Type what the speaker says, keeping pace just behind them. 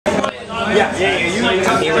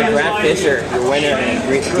I'm here with Grant Fisher, your winner in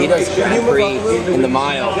adidas Grand Prix in the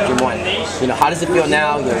mile, June 1. You know, how does it feel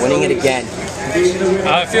now? You're winning it again.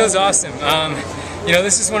 It feels awesome. You know,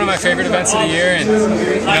 this is one of my favorite events of the year, and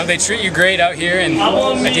you know, they treat you great out here, and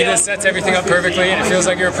adidas sets everything up perfectly, and it feels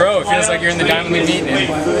like you're a pro. It feels like you're in the Diamond League meet,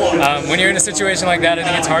 and when you're in a situation like that, I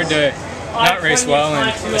think it's hard to not race well,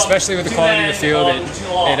 and especially with the quality of the field,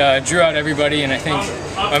 it drew out everybody, and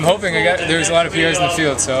I'm hoping there's a lot of PRs in the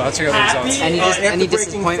field, so I'll check out the results. Any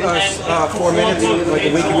disappointments? 4 minutes, like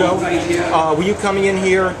a week ago, were you coming in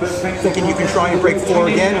here thinking you can try and break 4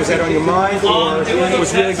 again? Was that on your mind, or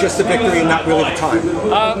was it really just the victory and not really the time?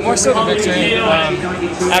 More so the victory.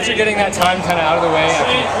 After getting that time kind of out of the way,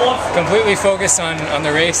 I can completely focus on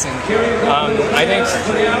the race, and I think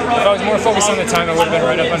if I was more focused on the time, I would have been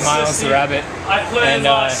right up on miles, the rabbit, and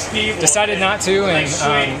decided not to, and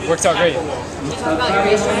worked out great. What about your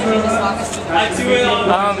race strategy? Just walk us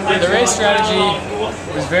through the race strategy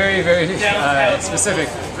was very, very specific.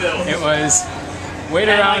 It was wait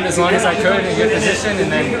around as long as I could and get position,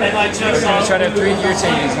 and then I was going to try to have 3 gear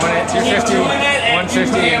changes, one at 250,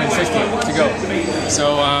 150, and then 50 to go.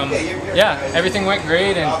 So yeah, everything went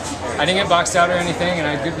great, and I didn't get boxed out or anything, and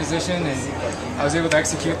I had good position, and I was able to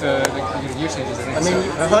execute the gear changes. I mean,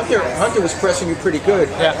 Hunter was pressing you pretty good.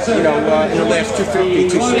 Yeah. You know, in the last 250,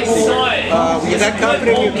 260. Were you that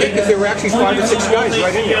confident in your kick? Because there were actually 5 or 6 guys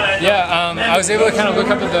right in there. Yeah, I was able to kind of look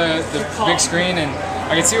up at the big screen, and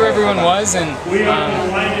I could see where everyone was, and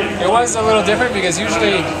it was a little different because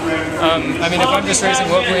usually, I mean, if I'm just racing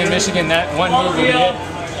locally in Michigan, that one move will be it.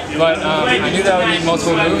 But I knew that I would need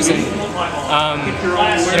multiple moves, and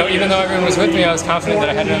you know, even though everyone was with me, I was confident that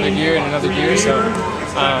I had another gear and another gear. So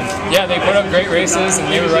yeah, they put up great races,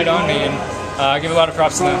 and they were right on me, and I give a lot of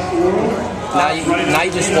props to them. Now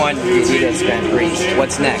you just won the adidas Grand Prix.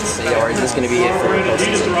 What's next? Or is this going to be it for the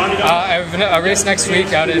postseason? I have a race next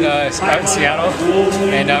week out in Seattle,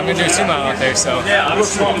 and I'm going to do a 2 mile out there. So yeah,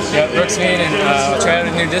 Brooks meet, and I'll try out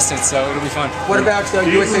a new distance, so it'll be fun. What about the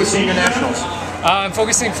USA Senior Nationals? I'm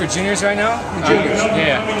focusing for juniors right now. Juniors?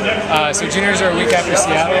 Yeah. So juniors are a week after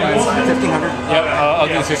Seattle. And 1500? Yep, I'll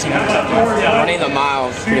do 1500. Running the mile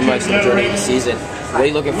is pretty much the majority of the season. What are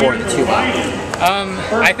you looking for in the 2 mile?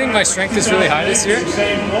 I think my strength is really high this year,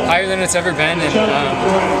 higher than it's ever been, and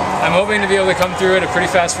I'm hoping to be able to come through at a pretty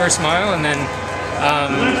fast first mile, and then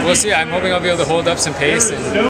we'll see. I'm hoping I'll be able to hold up some pace and